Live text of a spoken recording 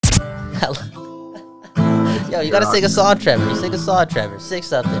Yo, you gotta sing a song, Trevor. You sing a song, Trevor. Sing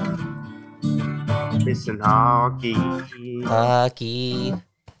something. Missing hockey, Hockey,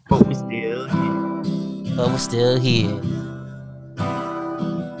 but we still here but we're still here.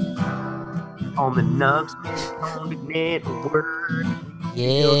 on the Nugs Ponic Network.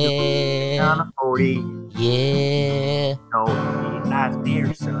 Yeah, On a 40. yeah. No, nice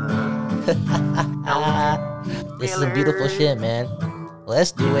beer, son. This is some beautiful shit, man.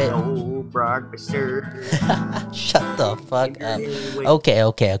 Let's do it. No breakfast, sir. Shut the fuck up.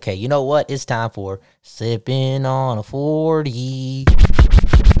 Okay. You know what? It's time for Sipping on a 40.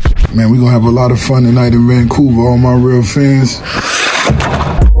 Man, we're gonna have a lot of fun tonight in Vancouver, all my real fans.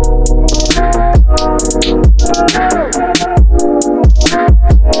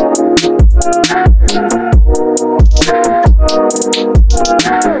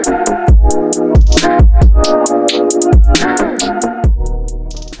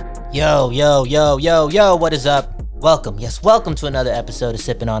 Yo, what is up? Welcome to another episode of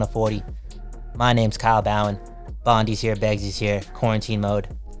Sipping on a 40. My name's Kyle Bowen. Bondi's here, Begsy's here, quarantine mode.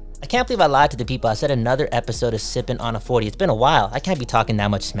 I can't believe I lied to the people. I said another episode of Sipping on a 40. It's been a while. I can't be talking that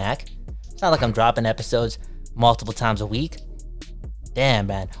much smack. It's not like I'm dropping episodes multiple times a week. Damn,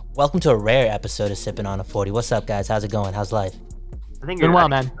 man. Welcome to a rare episode of Sipping on a 40. What's up, guys? How's it going? How's life? I think Doing well,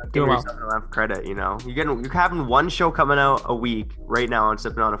 man. Doing well. Enough credit, you know. You're having one show coming out a week right now on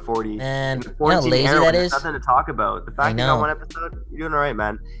Sipping on a 40. Man, And you know how lazy that is? Nothing to talk about. The fact you got one episode, you're doing all right,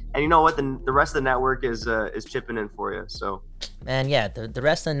 man. And you know what? The rest of the network is chipping in for you. So, man, yeah, the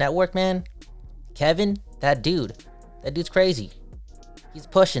rest of the network, man. Kevin, that dude's crazy. He's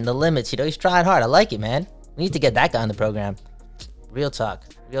pushing the limits. You know, he's trying hard. I like it, man. We need to get that guy on the program. Real talk.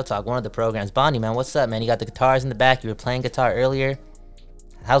 One of the programs. Bondi, man, what's up, man? You got the guitars in the back. You were playing guitar earlier.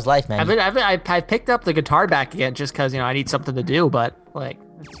 How's life, man? I picked up the guitar back again just because, you know, I need something to do, but like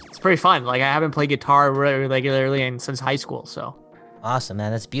it's pretty fun. Like I haven't played guitar regularly since high school, so. Awesome,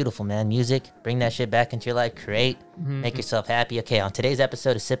 man. That's beautiful, man. Music, bring that shit back into your life. Create, make yourself happy. Okay, on today's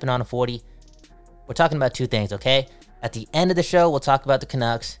episode of Sipping on a 40, we're talking about two things, okay? At the end of the show, we'll talk about the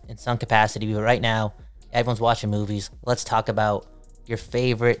Canucks in some capacity, but right now, everyone's watching movies. Let's talk about your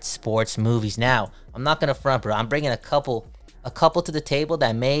favorite sports movies. Now, I'm not gonna front, bro. I'm bringing a couple to the table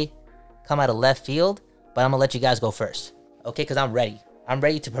that may come out of left field, but I'm gonna let you guys go first, okay? Because I'm ready. I'm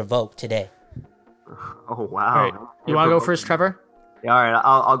ready to provoke today. oh wow! All right. You want to go first, Trevor? Yeah, all right.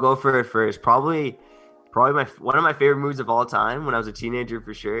 I'll go for it first. Probably one of my favorite movies of all time when I was a teenager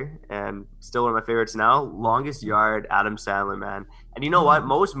for sure, and still one of my favorites now. Longest Yard, Adam Sandler, man. And you know what?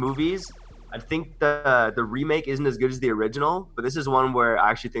 Most movies, I think the remake isn't as good as the original, but this is one where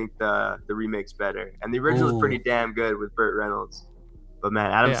I actually think the remake's better. And the original is pretty damn good with Burt Reynolds. But man,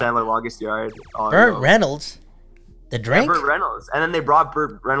 Adam Sandler, Longest Yard. Burt Reynolds? The drink? Yeah, Burt Reynolds. And then they brought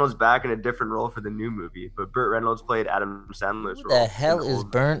Burt Reynolds back in a different role for the new movie. But Burt Reynolds played Adam Sandler's role. Who the hell is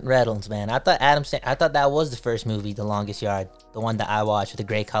Burt Reynolds, man? I thought that was the first movie, The Longest Yard. The one that I watched with the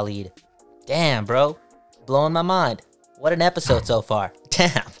great Khalid. Damn, bro. Blowing my mind. What an episode so far.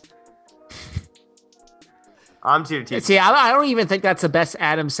 Damn. I'm to teach. See, I don't even think that's the best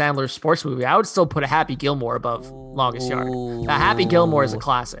Adam Sandler sports movie. I would still put a Happy Gilmore above Longest Yard. Now, Happy Gilmore is a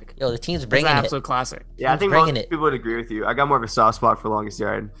classic. Yo, the team's It's bringing an it. absolute classic. Yeah, I think most people would agree with you. I got more of a soft spot for Longest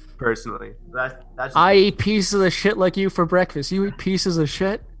Yard, personally. I eat pieces of shit like you for breakfast. You eat pieces of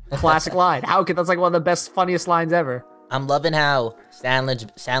shit? Classic line. That's like one of the best, funniest lines ever. I'm loving how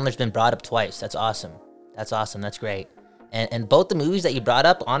Sandler's been brought up twice. That's awesome. That's great. And both the movies that you brought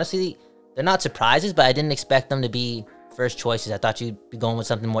up, honestly, they're not surprises, but I didn't expect them to be first choices. I thought you'd be going with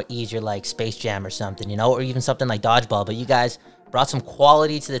something more easier like Space Jam or something, you know, or even something like Dodgeball. But you guys brought some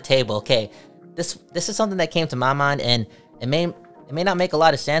quality to the table. Okay, this is something that came to my mind, and it may not make a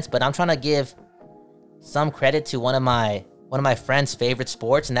lot of sense, but I'm trying to give some credit to one of my friends' favorite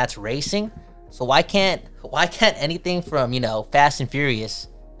sports, and that's racing. So why can't anything from, you know, Fast and Furious,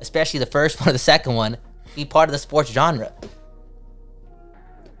 especially the first one or the second one, be part of the sports genre?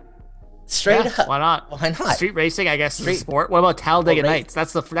 Straight up. Why not? Street racing, I guess, is a sport. What about Talladega Nights?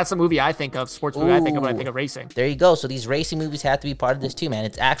 That's the movie I think of, sports movie I think of when I think of racing. There you go. So these racing movies have to be part of this too, man.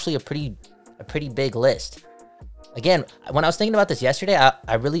 It's actually a pretty big list. Again, when I was thinking about this yesterday,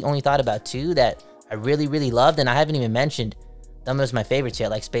 I really only thought about two that I really, really loved, and I haven't even mentioned them as my favorites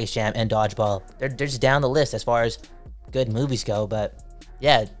yet, like Space Jam and Dodgeball. They're just down the list as far as good movies go, but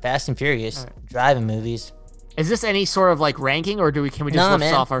yeah, Fast and Furious, driving movies. Is this any sort of like ranking, or can we just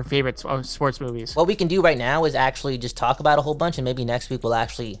list off our favorite sports movies? What we can do right now is actually just talk about a whole bunch, and maybe next week we'll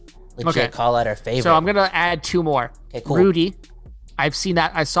actually legit call out our favorite. So I'm gonna add two more. Okay, cool. Rudy. I've seen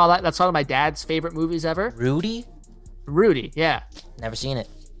that. I saw that. That's one of my dad's favorite movies ever. Rudy, yeah. never seen it.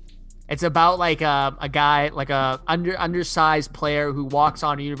 It's about like a guy, like a undersized player who walks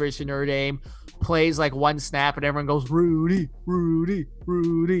on University of Notre Dame, plays like one snap, and everyone goes Rudy, Rudy,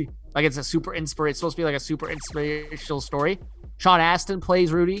 Rudy. Like it's it's supposed to be like a super inspirational story. Sean Astin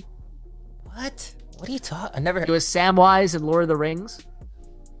plays Rudy. What? What are you talking? I never. It was Samwise in Lord of the Rings.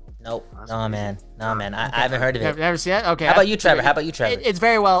 Nope. No, man. No, man. I haven't heard of it. Never seen it? Okay. How about you, Trevor? How about you, Trevor? It's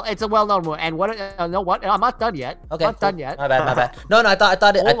very well. It's a well-known movie. And what? No, what? I'm not done yet. Okay. I'm not done yet. My bad. My bad. No, I thought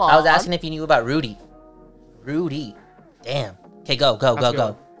I Hold was on. asking if you knew about Rudy. Rudy. Damn. Okay, go.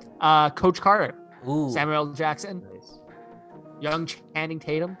 Coach Carter. Ooh. Samuel L. Jackson. Nice. Young Channing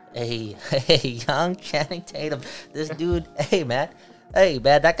Tatum. Hey, young Channing Tatum. This dude, hey, man,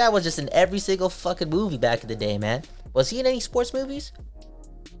 that guy was just in every single fucking movie back in the day, man. Was he in any sports movies?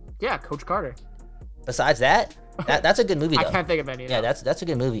 Yeah, Coach Carter. Besides that, that's a good movie, though. I can't think of any. Yeah, no. that's a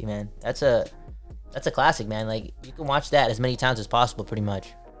good movie, man. That's a classic, man. Like, you can watch that as many times as possible, pretty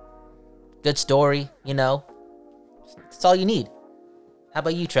much. Good story, you know. That's all you need. How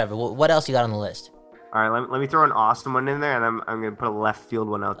about you, Trevor? What else you got on the list? All right, let me throw an awesome one in there, and I'm gonna put a left field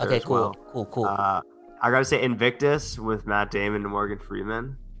one out there Okay, as well. cool. I gotta say Invictus with Matt Damon and Morgan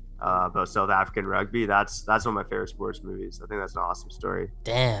Freeman about South African rugby. That's one of my favorite sports movies. I think that's an awesome story.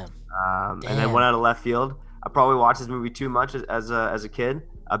 Damn. And then one out of left field. I probably watched this movie too much as a kid.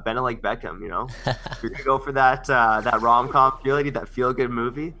 Bend It Like Beckham, you know. If you're gonna go for that rom-com feel, that feel-good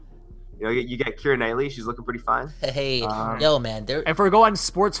movie. You know, you get Keira Knightley. She's looking pretty fine. Hey, yo, man. If we're going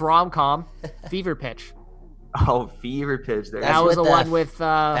sports rom-com, Fever Pitch. Oh, Fever Pitch. There. That's That was with, the one with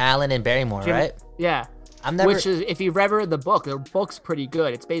Fallon and Barrymore, Jim- right? Yeah. I'm never. Which is, if you've ever read the book's pretty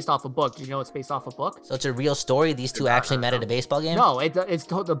good. It's based off a book. Do you know it's based off a book? So it's a real story. These two actually met at a baseball game. No,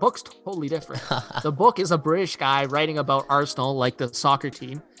 the book's totally different. The book is a British guy writing about Arsenal, like the soccer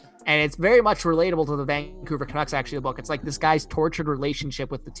team, and it's very much relatable to the Vancouver Canucks. Actually, the book. It's like this guy's tortured relationship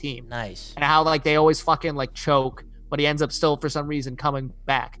with the team, Nice. and how like they always fucking like choke, but he ends up still for some reason coming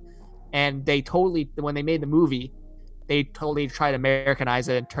back. And they totally, when they made the movie, they totally tried to Americanize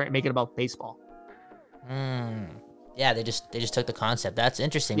it and make it about baseball. Yeah, they just took the concept. That's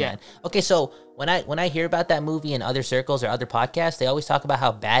interesting, Yeah. man. Okay, so when I hear about that movie in other circles or other podcasts, they always talk about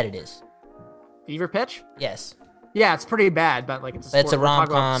how bad it is. Fever Pitch? Yes. Yeah, it's pretty bad, but like it's But it's a we're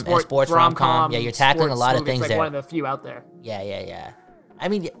talking about rom-com, a sports rom-com. Yeah, you're tackling a sports lot of movie. things It's like there. one of the few out there. Yeah. I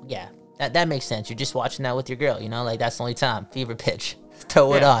mean, yeah, that makes sense. You're just watching that with your girl, you know, like that's the only time. Fever Pitch.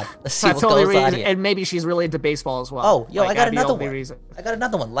 Throw it Yeah. on. Let's see That's what the only goes on reason, here. and maybe she's really into baseball as well. Oh, yo, Like, I got that'd be the another only one. reason. I got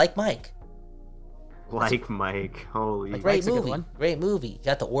another one. Like Mike. Like Mike. Holy. Great Mike's a good movie. one. Great movie. You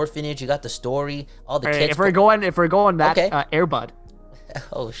got the orphanage. You got the story. All the All right, kids. if we're going that Okay. Air Bud.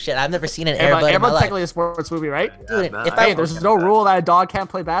 Oh shit! I've never seen an Air Airbud in my Bud's life. technically a sports movie, right? Dude, man, if I I Hey, there's no rule that a dog can't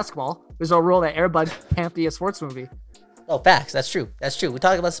play basketball. There's no rule that Air Bud can't be a sports movie. Oh, facts. That's true. We're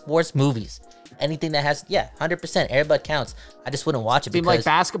talking about sports movies. Anything that has, 100%. Airbud counts. I just wouldn't watch it Seems like because,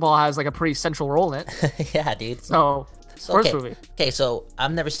 basketball has like a pretty central role in it. yeah, dude. So, sports okay. movie. Okay, so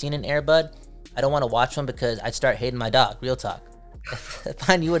I've never seen an Airbud. I don't want to watch one because I'd start hating my dog. Real talk. If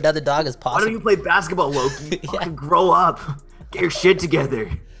I knew another dog is Why possible, don't you play basketball, Loki? Fucking grow up. Get your shit together.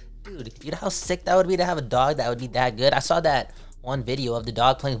 dude, you know how sick that would be to have a dog that would be that good? I saw that one video of the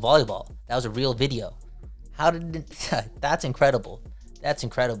dog playing volleyball. That was a real video. How did it, that's incredible. That's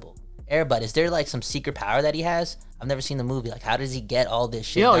incredible. Airbud, is there like some secret power that he has? I've never seen the movie. Like, how does he get all this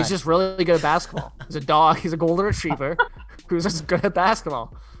shit You know, done? he's just really good at basketball. He's a dog. He's a golden retriever who's just good at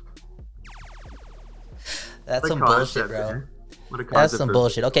basketball. That's What a some concept, bullshit, bro. man. What a That's concept some for-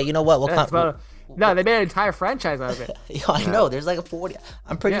 bullshit. Okay, you know what? We'll Yeah, it's come. about no, they made an entire franchise out of it. Yo, I know. There's like a 40.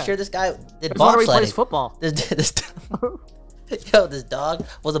 I'm pretty Yeah. sure this guy did That's why he plays bobsledding. football. This dog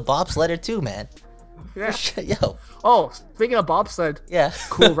was a bobsledder too, man. Yeah. Yo, Oh, speaking of bobsled, yeah.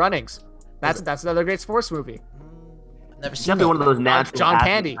 Cool Runnings. That's another great sports movie. Never He's seen definitely it. one of those natural John athlete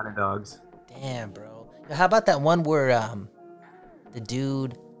Candy. kind of dogs. Damn, bro. Yo, how about that one where the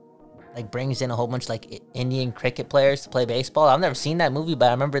dude like brings in a whole bunch like Indian cricket players to play baseball? I've never seen that movie, but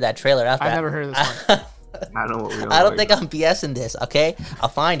I remember that trailer out there. I've never heard of this one. I don't know what we I don't think I'm BSing this, okay? I'll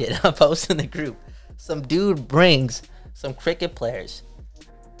find it. I'll post in the group. Some dude brings some cricket players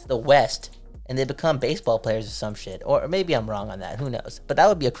to the West and they become baseball players or some shit. Or maybe I'm wrong on that. Who knows? But that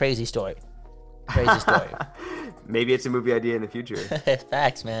would be a crazy story. Crazy story. Maybe it's a movie idea in the future.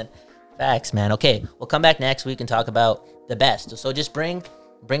 Facts, man. Facts, man. Okay, we'll come back next week and talk about the best. So just bring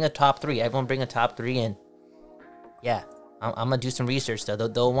a top three. Everyone bring a top three and yeah. I'm gonna do some research though.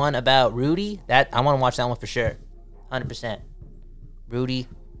 The one about Rudy, that I want to watch that one for sure, 100%. Rudy,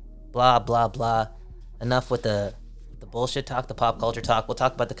 blah blah blah. Enough with the bullshit talk, the pop culture talk. We'll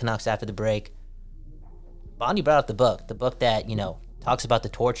talk about the Canucks after the break. Bonnie brought up the book that talks about the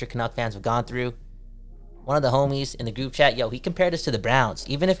torture Canuck fans have gone through. One of the homies in the group chat, he compared us to the Browns.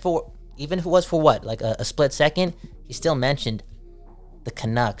 Even if it was for what, like a split second, he still mentioned the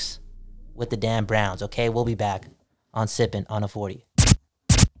Canucks with the damn Browns. Okay, we'll be back on Sippin' on a 40.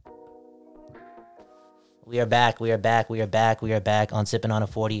 We are back on Sippin' on a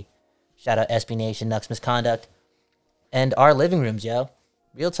 40. Shout out SB Nation, Nucks Misconduct. And our living rooms, yo.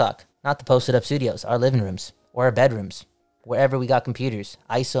 Real talk. Not the posted up studios. Our living rooms. Or our bedrooms. Wherever we got computers.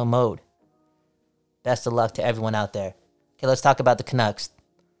 ISO mode. Best of luck to everyone out there. Okay, let's talk about the Canucks.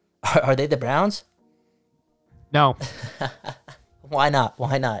 Are they the Browns? No. Why not?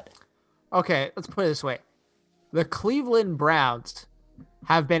 Okay, let's put it this way. The Cleveland Browns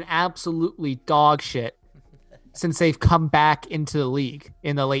have been absolutely dog shit since they've come back into the league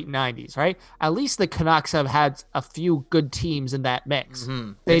in the late 90s, right? At least the Canucks have had a few good teams in that mix.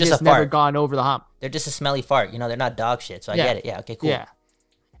 Mm-hmm. They just never gone over the hump. They're just a smelly fart. They're not dog shit, so I get it. Yeah, okay, cool. Yeah.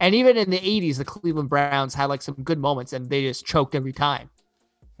 And even in the 80s, the Cleveland Browns had like some good moments, and they just choked every time.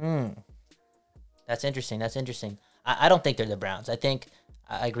 That's interesting. I don't think they're the Browns. I think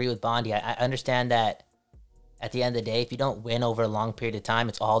I agree with Bondi. I understand that at the end of the day, if you don't win over a long period of time,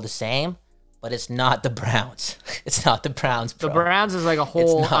 it's all the same. But it's not the Browns. It's not the Browns, bro. The Browns is like a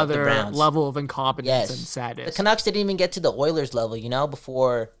whole other level of incompetence and sadness. The Canucks didn't even get to the Oilers level,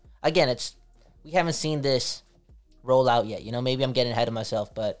 before. Again, we haven't seen this roll out yet. Maybe I'm getting ahead of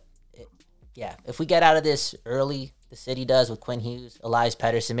myself, but if we get out of this early, the city does with Quinn Hughes, Elias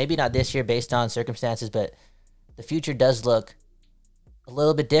Pettersson, maybe not this year based on circumstances, but the future does look a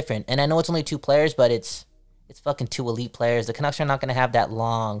little bit different. And I know it's only 2 players, but it's fucking 2 elite players. The Canucks are not going to have that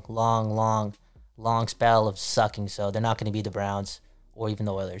long spell of sucking, so they're not going to be the Browns or even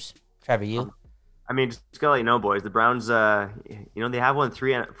the Oilers. Trevor, you? I mean, just gotta let you know, boys, the Browns, they have won 4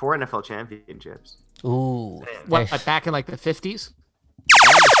 NFL championships. Ooh. What, back in like the 50s?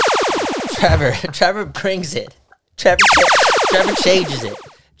 Trevor brings it. Trevor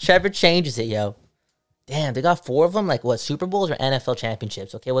changes it, yo. Damn, they got 4 of them? Like what, Super Bowls or NFL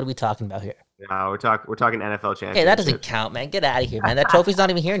championships? Okay, what are we talking about here? No, we're talking NFL championships. Okay, that doesn't count, man. Get out of here, man. That trophy's not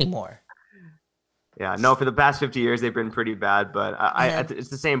even here anymore. Yeah, no, for the past 50 years, they've been pretty bad, but it's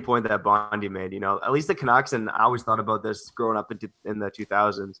the same point that Bondi made, at least the Canucks, and I always thought about this growing up in the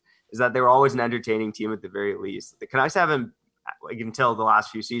 2000s, is that they were always an entertaining team at the very least. The Canucks haven't, like, until the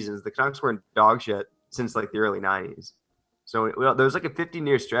last few seasons, the Canucks were in dog shit since like the early 90s. So there was like a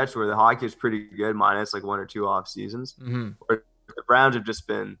 15-year stretch where the hockey was pretty good, minus like 1 or 2 off seasons. Mm-hmm. Where the Browns have just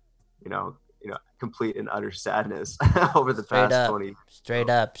been, complete and utter sadness over the past 20. Straight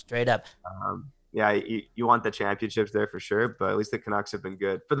up. Yeah, you want the championships there for sure, but at least the Canucks have been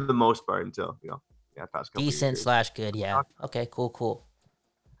good for the most part until past couple decent years. / good. Yeah. Okay. Cool.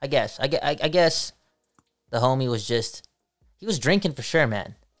 I guess the homie was he was drinking for sure,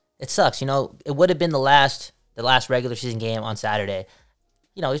 man. It sucks. It would have been the last regular season game on Saturday.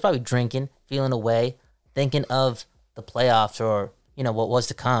 He's probably drinking, feeling away, thinking of the playoffs or what was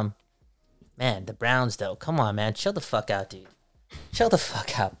to come. Man, the Browns though. Come on, man. Chill the fuck out, dude. Chill the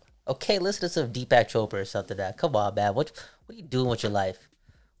fuck out. Okay, listen to some Deepak Chopra or something like that. Come on, man. What are you doing with your life?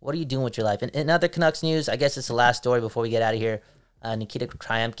 In other Canucks news, I guess it's the last story before we get out of here. Nikita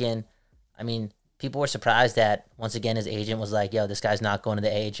Triumkin. I mean, people were surprised that, once again, his agent was like, yo, this guy's not going to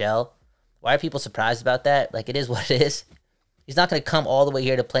the AHL. Why are people surprised about that? Like, it is what it is. He's not going to come all the way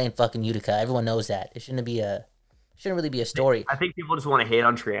here to play in fucking Utica. Everyone knows that. It shouldn't really be a story. I think people just want to hate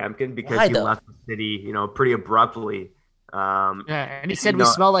on Triumkin because he left the city, pretty abruptly. And he said we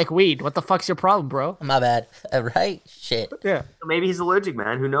smell like weed. What the fuck's your problem, bro? My bad. Right? Shit. Yeah. Maybe he's allergic,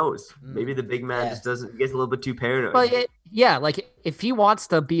 man. Who knows? Maybe the big man just gets a little bit too paranoid. Well, like if he wants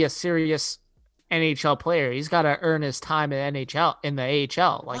to be a serious NHL player, he's got to earn his time in the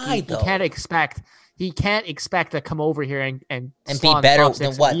AHL. Like he can't expect to come over here and be better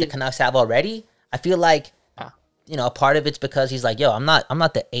than what the Canucks have already. I feel like a part of it's because he's like, yo, I'm not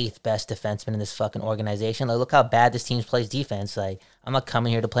the 8th best defenseman in this fucking organization. Like, look how bad this team plays defense. Like, I'm not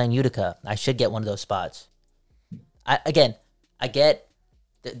coming here to play in Utica. I should get one of those spots. I get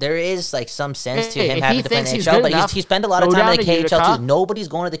there is like some sense to him having to play in the AHL, but he spent a lot of time in the KHL too. Nobody's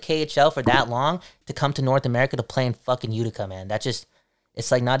going to the KHL for that long to come to North America to play in fucking Utica, man. That just,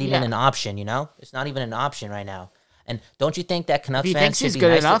 it's like not even an option, It's not even an option right now. And don't you think that Canucks fans should be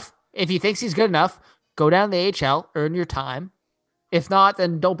nice? If he thinks he's good enough, go down to the AHL, earn your time. If not,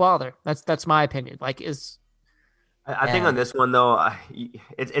 then don't bother. That's my opinion. Like, I think on this one though,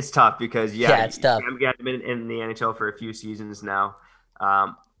 it's tough because it's tough. I've been in the NHL for a few seasons now,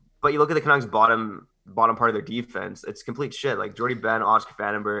 but you look at the Canucks' bottom part of their defense, it's complete shit. Like Jordy Ben, Oscar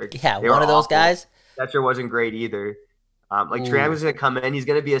Vandenberg, one of those guys. That sure wasn't great either. Like Ooh. Triangle's gonna come in. He's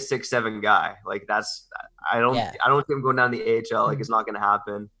gonna be a 6'7" guy. Like that's Yeah. I don't see him going down the AHL. Like it's not gonna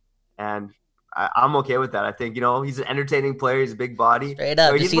happen. And I'm okay with that. I think he's an entertaining player. He's a big body. Straight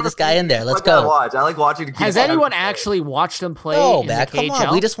up, just He's see one this of guy in there. those Let's guys I go. watch. I like watching. Has anyone actually watched him play No, in man, the come KHL?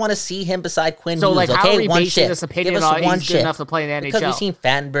 on. We just want to see him beside Quinn So, Hughes. like, how Okay, are we one basing shit. this opinion Give us on one he's good shit. enough to play in the Because NHL? we've seen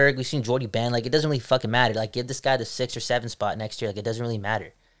Fattenberg, we've seen Jordy Ben. Like, it doesn't really fucking matter. Like, give this guy the 6 or 7 spot next year. Like, it doesn't really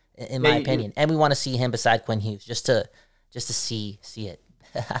matter, in my opinion. And we want to see him beside Quinn Hughes just to see it.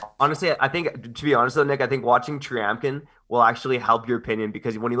 Honestly, I think, to be honest though, Nick, I think watching Triamkin will actually help your opinion,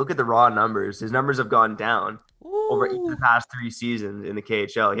 because when you look at the raw numbers, his numbers have gone down over each of the past 3 seasons in the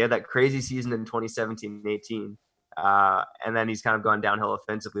KHL. He had that crazy season in 2017-18, and then he's kind of gone downhill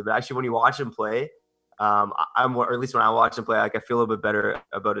offensively. But actually, when you watch him play, or at least when I watch him play, like, I feel a little bit better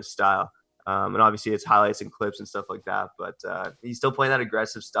about his style. And obviously, it's highlights and clips and stuff like that. But he's still playing that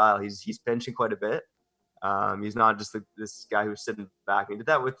aggressive style. He's pinching quite a bit. He's not just this guy who's sitting back. He did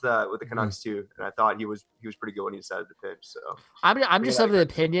that with the Canucks too, and I thought he was pretty good when he decided to pitch. So I'm just of the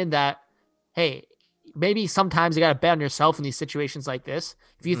opinion that, hey, maybe sometimes you got to bet on yourself in these situations like this.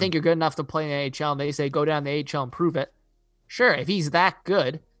 If you think you're good enough to play in the AHL and they say go down the AHL and prove it, sure. If he's that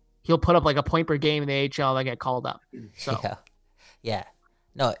good, he'll put up like a point per game in the AHL and get called up. So Yeah.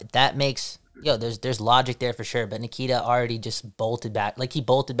 No, that makes there's logic there for sure. But Nikita already just bolted back. Like, he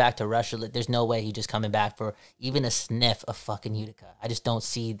bolted back to Russia. There's no way he just coming back for even a sniff of fucking Utica. I just don't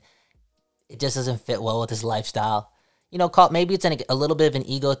see. It just doesn't fit well with his lifestyle. Maybe it's a little bit of an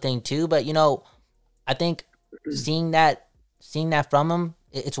ego thing too. But I think seeing that from him,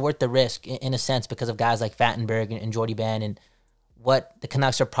 it's worth the risk in a sense, because of guys like Fattenberg and Jordy Ben and what the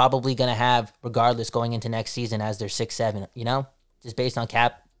Canucks are probably going to have regardless going into next season as their 6-7. Just based on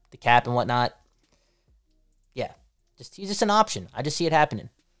the cap and whatnot. Yeah, he's just an option. I just see it happening.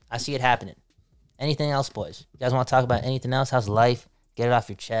 I see it happening. Anything else, boys? You guys want to talk about anything else? How's life? Get it off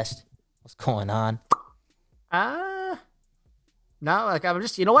your chest. What's going on? No, like, I'm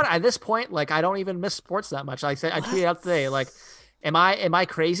just, you know what? At this point, like, I don't even miss sports that much. Like I said, I tweeted out today, like, am I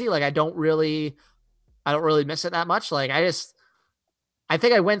crazy? Like, I don't really miss it that much. Like, I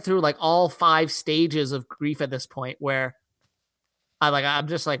think I went through like all 5 stages of grief at this point, where I'm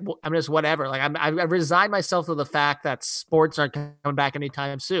just whatever. Like, I resigned myself to the fact that sports aren't coming back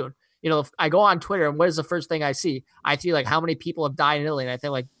anytime soon. If I go on Twitter, and what is the first thing I see? I see like how many people have died in Italy, and I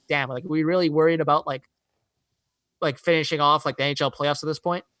think, like, damn, like, we really worried about like finishing off like the NHL playoffs at this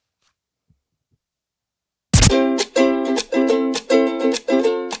point.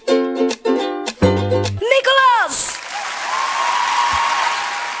 Nicholas!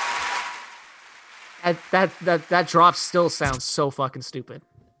 That drop still sounds so fucking stupid.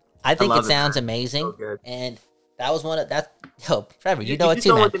 I think it it, sounds man. amazing, So good. and that was one of that. Yo, Trevor, you know You it just too,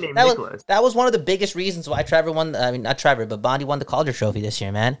 don't man. want the name Nicholas. That was one of the biggest reasons why Trevor won. I mean, not Trevor, but Bondi won the Calder Trophy this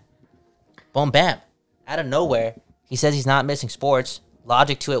year, man. Boom, bam, out of nowhere. He says he's not missing sports.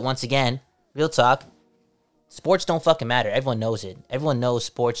 Logic to it once again. Real talk. Sports don't fucking matter. Everyone knows it. Everyone knows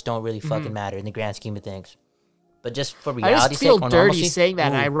sports don't really fucking matter in the grand scheme of things. But just for I reality just feel sake, or dirty normalcy, saying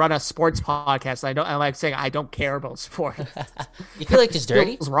that. And ooh. I run a sports podcast. I'm like saying I don't care about sport. You feel like it's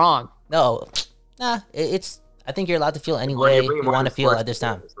dirty? Feels wrong. No, nah. It's. I think you're allowed to feel any Well, way you're bringing you more want to to feel sports at this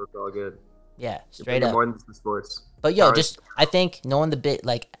time. So it's all good. Yeah, You're straight bringing up. more than just the sports. But yo, Sorry. I think knowing the bit,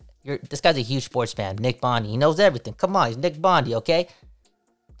 like, this guy's a huge sports fan. Nick Bondi, he knows everything. Come on, he's Nick Bondi, okay?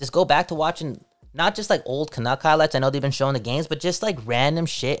 Just go back to watching not just like old Canuck highlights. I know they've been showing the games, but just like random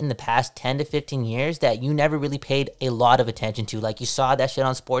shit in the past 10 to 15 years that you never really paid a lot of attention to. Like, you saw that shit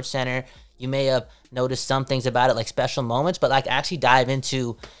on SportsCenter. You may have noticed some things about it, like special moments, but like actually dive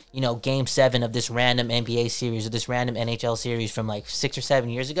into, game 7 of this random NBA series or this random NHL series from like 6 or 7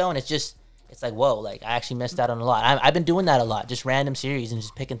 years ago. And it's like, whoa, like, I actually missed out on a lot. I've been doing that a lot, just random series and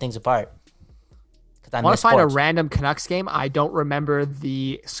just picking things apart. I want to find a random Canucks game I don't remember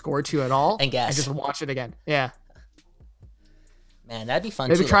the score to at all, And guess. and just watch it again. Yeah, Man, that'd be fun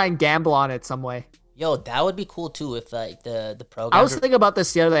maybe too. try and gamble on it some way. Yo, that would be cool too if like the program. I was thinking about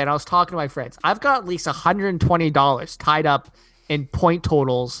this the other day, and I was talking to my friends. I've got at least $120 tied up in point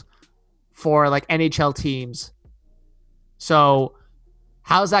totals for like NHL teams. So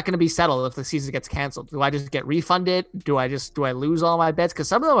how is that going to be settled if the season gets canceled? Do I just get refunded? Do I lose all my bets? Because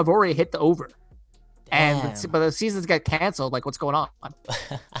some of them have already hit the over. But the seasons get canceled. Like, what's going on?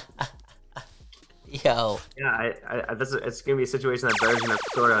 Yo, Yeah, it's gonna be a situation that Bears gonna have to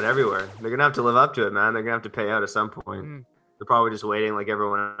sort out everywhere. They're gonna have to live up to it, man. They're gonna have to pay out at some point. They're probably just waiting, like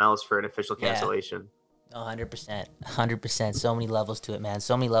everyone else, for an official cancellation. 100%. 100%. So many levels to it, man.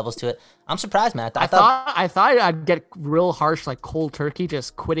 So many levels to it. I'm surprised, man. I thought I'd get real harsh, like cold turkey,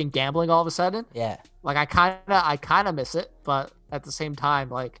 just quitting gambling all of a sudden. Yeah. Like I kind of miss it, but at the same time,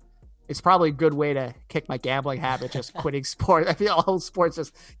 like it's probably a good way to kick my gambling habit, just quitting sport. I feel all sports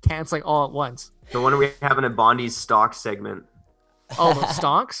just canceling all at once. So when are we having a Bondi's stock segment? Oh, those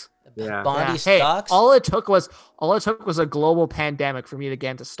stonks. Yeah. Bondi Hey, stocks. all it took was a global pandemic for me to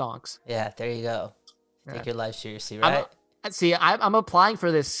get into stonks. Yeah, there you go. Take Yeah. your life seriously, I'm- right? I'm applying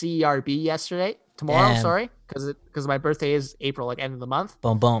for this CERB tomorrow. Damn. Sorry, because my birthday is April, like end of the month.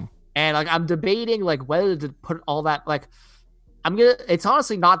 Boom, boom. And like I'm debating like whether to put all that like it's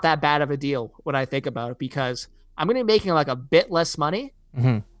honestly not that bad of a deal when I think about it, because I'm gonna be making like a bit less money,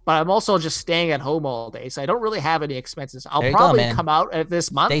 Mm-hmm. but I'm also just staying at home all day, so I don't really have any expenses. I'll There you go, probably man. come out at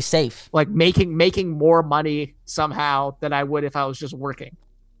this month Stay safe. like making more money somehow than I would if I was just working.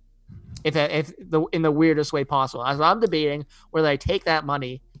 If in the weirdest way possible. So I'm debating whether I take that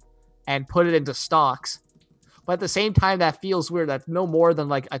money and put it into stocks. But at the same time, that feels weird. That's no more than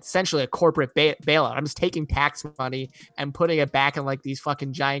like essentially a corporate bailout. I'm just taking tax money and putting it back in like these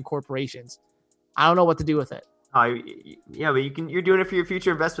fucking giant corporations. I don't know what to do with it. Yeah, but you're doing it for your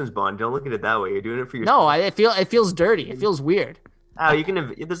future investments, Bond. Don't look at it that way. You're doing it for your. No, it feels dirty. It feels weird. You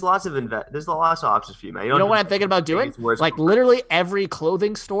can. There's lots of there's lots of options for you, man. You know what I'm thinking about doing? It's worse. Like literally every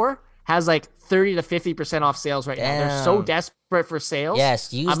clothing store has like 30 to 50% off sales right now. They're so Damn. desperate for sales.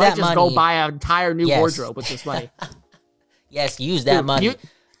 Yes, use I that might just money. go buy an entire new Yes. wardrobe with this money. Yes, use that Dude, money.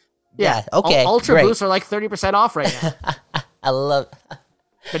 Yeah. Okay. Ultra great. Boosts are like 30% off right now. I love.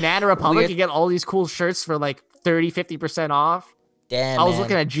 Banana Republic, Weird. you get all these cool shirts for like 30, 50% off. Damn. I was man.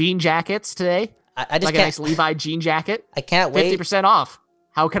 looking at jean jackets today. I just Like a can't. nice Levi jean jacket. I can't wait. 50% off.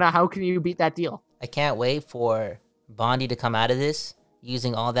 How can you beat that deal? I can't wait for Bondi to come out of this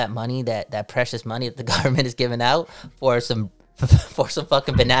using all that money, that precious money that the government is giving out for some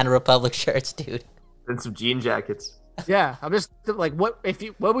fucking Banana Republic shirts, dude. And some jean jackets. Yeah, I'm just like, what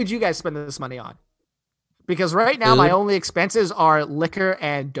would you guys spend this money on? Because right now my Food. only expenses are liquor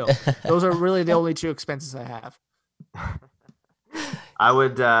and dope. Those are really the only two expenses I have. I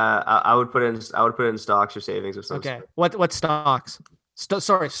would put it in stocks or savings or something. Okay, what stocks?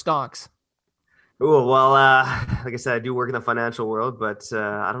 Stocks. Oh well, like I said, I do work in the financial world, but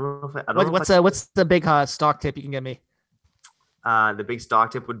I don't know if I don't know if What's the big stock tip you can give me? the big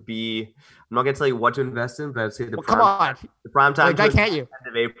stock tip would be. I'm not gonna tell you what to invest in, but I'd say Well, come on, the prime time. like, why to can't you? End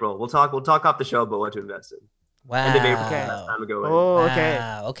of April. We'll talk off the show about what to invest in. Wow. End of April. Okay. That's time to go in. Oh, okay,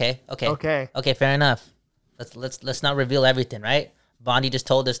 Wow. Okay. okay. Fair enough. Let's not reveal everything, right? Bondi just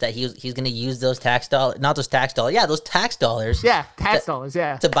told us that he's gonna use those tax dollars, not those tax dollars. Yeah, those tax dollars. Yeah, tax dollars.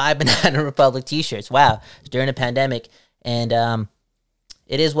 Yeah. To buy Banana Republic T-shirts. Wow, it's during a pandemic, and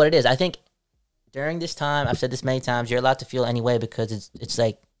it is what it is. I think during this time, I've said this many times, you're allowed to feel any way because it's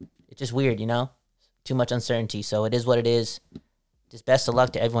like it's just weird, you know, too much uncertainty. So it is what it is. Just best of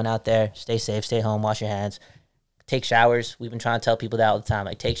luck to everyone out there. Stay safe, stay home, wash your hands, take showers. We've been trying to tell people that all the time.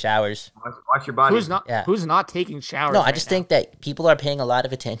 Like take showers. Watch your body. Yeah. Who's not taking showers? No, I right just now? think that people are paying a lot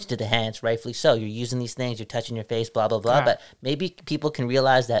of attention to the hands, rightfully so. You're using these things, you're touching your face, blah, blah, blah. Yeah. But maybe people can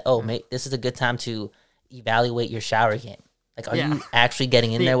realize that, this is a good time to evaluate your shower game. Like, are Yeah. you actually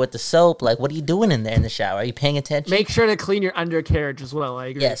getting in there with the soap? Like, what are you doing in there in the shower? Are you paying attention? Make sure to clean your undercarriage as well. I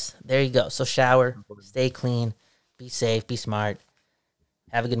agree. Yes, there you go. So shower, stay clean, be safe, be smart.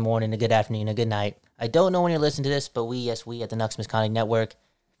 Have a good morning, a good afternoon, a good night. I don't know when you're listening to this, but we at the Nux Misconduct Network,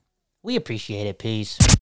 we appreciate it. Peace.